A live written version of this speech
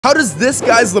How does this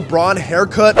guy's LeBron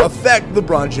haircut affect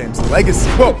LeBron James' legacy?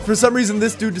 Well, for some reason,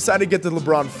 this dude decided to get the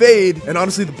LeBron fade, and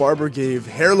honestly, the barber gave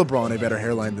hair LeBron a better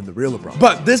hairline than the real LeBron.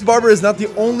 But this barber is not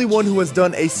the only one who has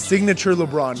done a signature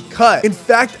LeBron cut. In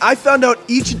fact, I found out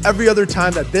each and every other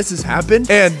time that this has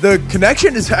happened, and the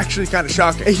connection is actually kind of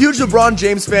shocking. A huge LeBron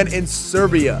James fan in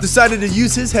Serbia decided to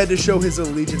use his head to show his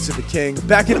allegiance to the king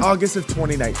back in August of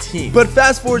 2019. But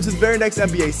fast forward to the very next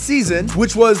NBA season,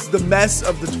 which was the mess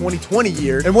of the 2020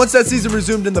 year, and once that season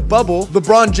resumed in the bubble,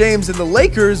 LeBron James and the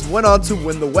Lakers went on to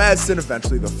win the West and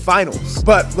eventually the finals.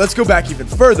 But let's go back even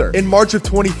further. In March of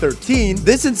 2013,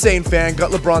 this insane fan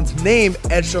got LeBron's name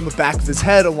etched on the back of his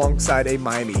head alongside a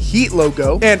Miami Heat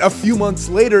logo. And a few months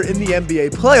later in the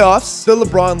NBA playoffs, the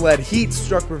LeBron-led Heat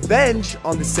struck revenge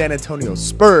on the San Antonio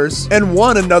Spurs and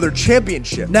won another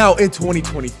championship. Now in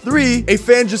 2023, a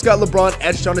fan just got LeBron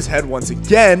etched on his head once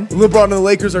again. LeBron and the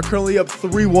Lakers are currently up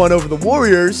 3-1 over the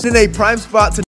Warriors in a prime spot to